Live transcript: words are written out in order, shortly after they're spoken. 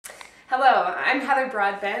Hello, I'm Heather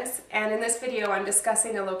Broadbent, and in this video I'm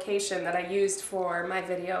discussing a location that I used for my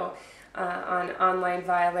video on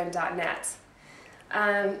onlineviolin.net.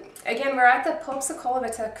 Again, we're at the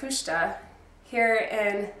Popsokolovota House here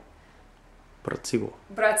in Bratsigovo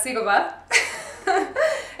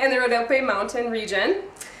in the Rhodope mountain region,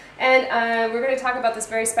 and we're going to talk about this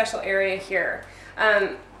very special area here.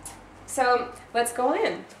 So let's go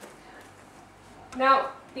in. Now,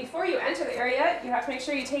 before you enter the area, you have to make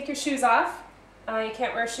sure you take your shoes off. You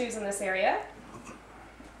can't wear shoes in this area.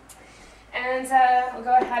 And we'll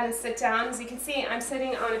go ahead and sit down. As you can see, I'm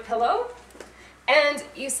sitting on a pillow, and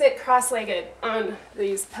you sit cross-legged on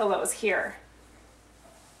these pillows here.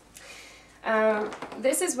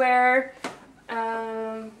 This is where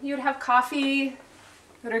you would have coffee,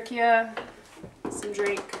 rakia, some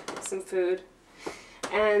drink, some food,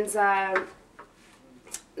 and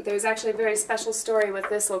there's actually a very special story with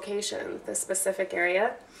this location, this specific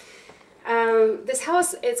area. This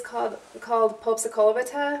house is called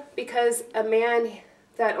Popsokolovota because a man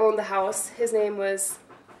that owned the house, his name was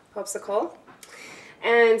Popsokol,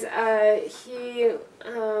 and he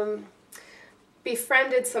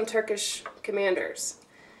befriended some Turkish commanders.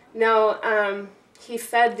 Now, he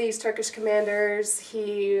fed these Turkish commanders.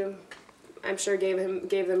 I'm sure gave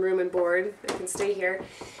them room and board. They can stay here.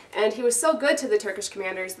 And he was so good to the Turkish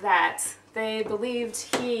commanders that they believed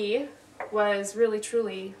he was really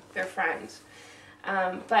truly their friend.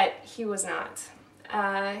 But he was not.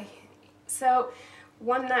 So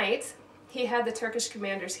one night he had the Turkish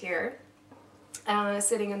commanders here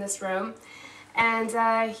sitting in this room, and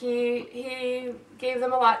he gave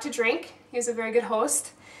them a lot to drink. He was a very good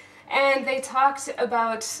host. And they talked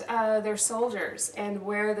about their soldiers and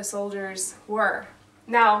where the soldiers were.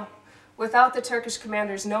 Now, without the Turkish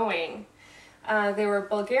commanders knowing, they were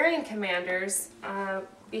Bulgarian commanders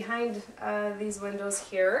behind these windows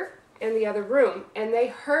here in the other room, and they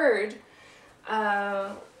heard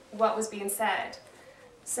what was being said.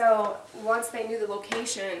 So once they knew the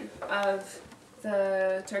location of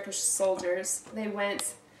the Turkish soldiers, they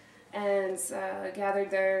went and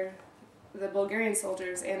gathered the Bulgarian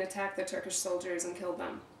soldiers and attacked the Turkish soldiers and killed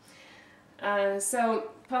them.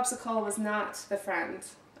 So Popsokol was not the friend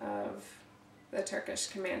of the Turkish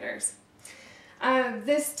commanders.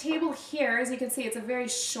 This table here, as you can see, it's a very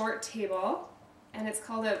short table, and it's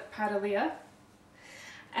called a paralia.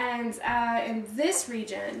 And in this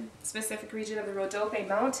region, specific region of the Rhodope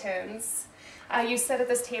Mountains, you sit at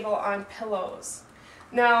this table on pillows.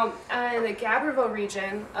 Now, in the Gabravo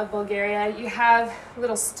region of Bulgaria, you have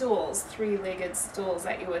little stools, three-legged stools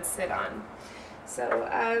that you would sit on. So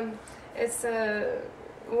it's a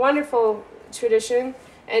wonderful tradition.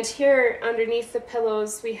 And here, underneath the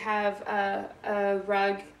pillows, we have a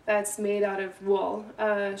rug that's made out of wool,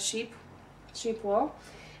 sheep wool.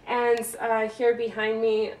 And here behind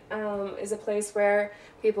me is a place where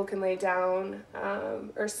people can lay down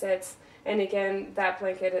or sit. And again, that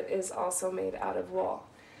blanket is also made out of wool.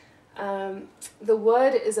 The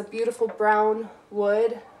wood is a beautiful brown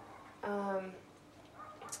wood,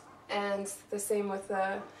 and the same with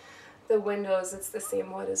the windows, it's the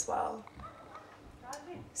same wood as well.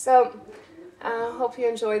 So, hope you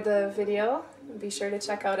enjoyed the video. Be sure to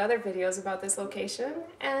check out other videos about this location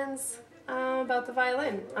and about the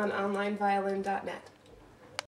violin on onlineviolin.net.